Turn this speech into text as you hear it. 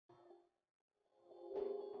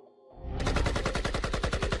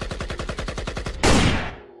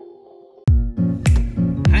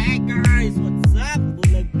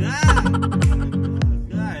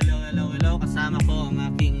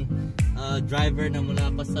driver na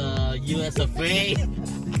mula pa sa US of A.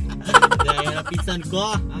 Dahil napisan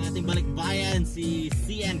ko ang ating balikbayan, si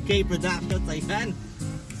CNK Productions. Ayan,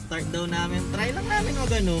 start daw namin. Try lang namin o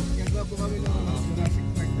gano. Gagawa po kami ng Jurassic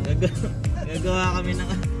Park. Gagawa kami ng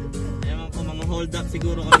ewan ko, mga hold up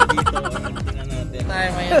siguro kami dito. Tingnan natin. Tayo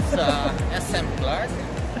ngayon sa SM Clark.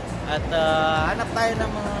 At hanap tayo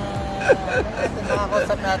ng mga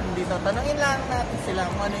makakausap natin dito. Tanungin lang natin sila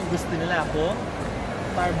kung ano yung gusto nila, kung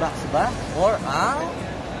Starbucks ba or ang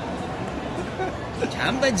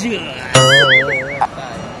Jamba Juice.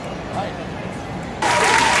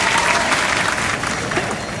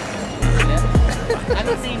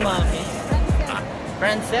 Ano si Mami?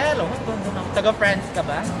 Francel? Oh, taga France ka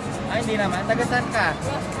ba? Ay, hindi naman. Taga saan ka?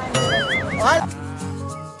 What?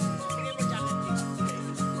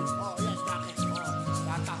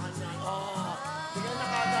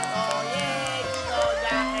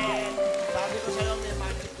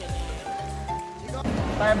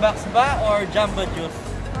 Starbucks ba or Jamba Juice?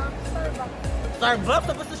 Starbucks. Starbucks?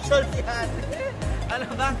 Tapos sa short yan. Ano,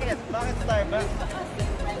 bakit? Bakit Starbucks?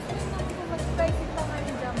 Mas spicy pa nga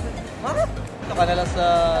yung Jamba Juice. Ha? Ito ka na lang sa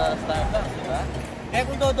Starbucks, diba? Kaya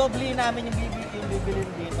kung dodoblihin namin yung bibilin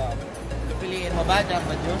dito, pipiliin mo ba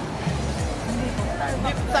Jamba Juice? Hindi po Starbucks.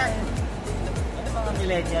 Hindi po Starbucks. Ano mga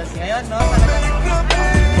millennials ngayon, no?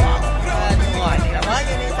 Ano naman,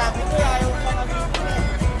 yun yung sabi ko, ayaw ko mga bibili.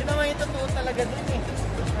 Yun naman yung totoo talaga dun eh.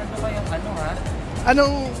 Ano ba yung ano ha?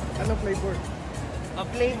 Anong flavor? A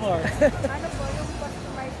flavor. Ano po, yung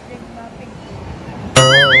customized drink na pink.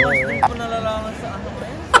 Hindi ko nalalaman sa ano ba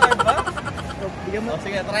yun? Starbucks? Bigyan mo. O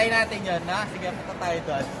sige, try natin yun ha. Sige, punta tayo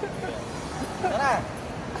doon. Tara!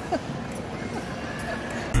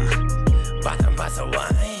 Batang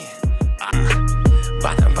pasaway,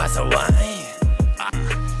 batang pasaway,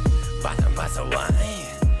 batang pasaway,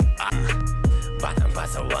 batang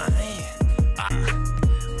pasaway,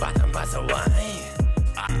 batang pasaway,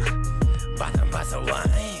 batang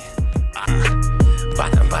pasaway,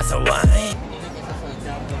 batang pasaway.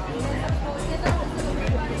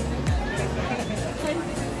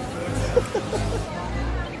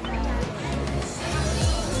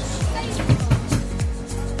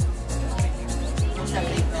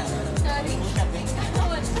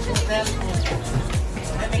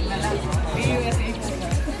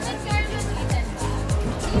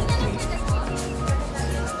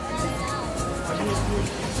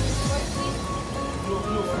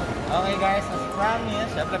 Okay guys, as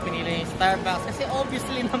promised, syempre pinili yung Starbucks. Kasi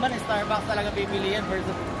obviously naman Starbucks talaga pipiliin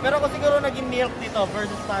versus... Pero kung siguro naging milk dito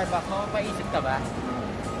versus Starbucks, mapapaisip ka ba?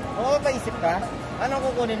 Mapapaisip ka? Anong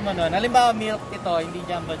kukunin mo nun? Halimbawa milk ito, hindi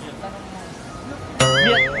Jamba Juice. Anong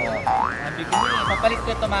milk? Sabi ko papalit ko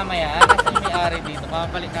ito mamaya. Kasi yung may-ari dito,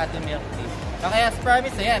 papalit natin milk tea. Kaya as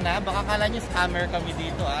promised, ayan ha, baka kala nyo scammer kami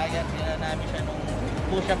dito ha. Ayan, nila namin siya nung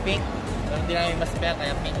pusha pink. Pero hindi namin mas spare,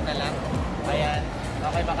 kaya pink na lang. Ayan.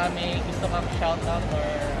 Okay, baka may gusto kang shoutout or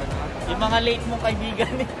ano, yung mga late mong kaibigan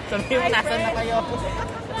eh. Sabihin mo, nasan na kayo?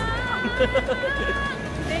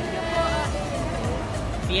 Thank you po.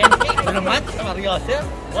 CNK, ito naman, sa Mariosel.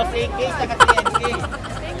 Boss AK, saka CNK.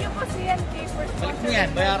 Thank you po CNK for Balik mo yan,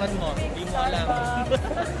 bayaran mo. Hindi mo alam.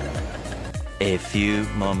 A few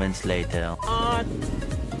moments later. At,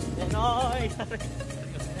 yan oy.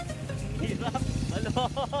 Hirap,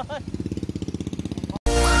 balon.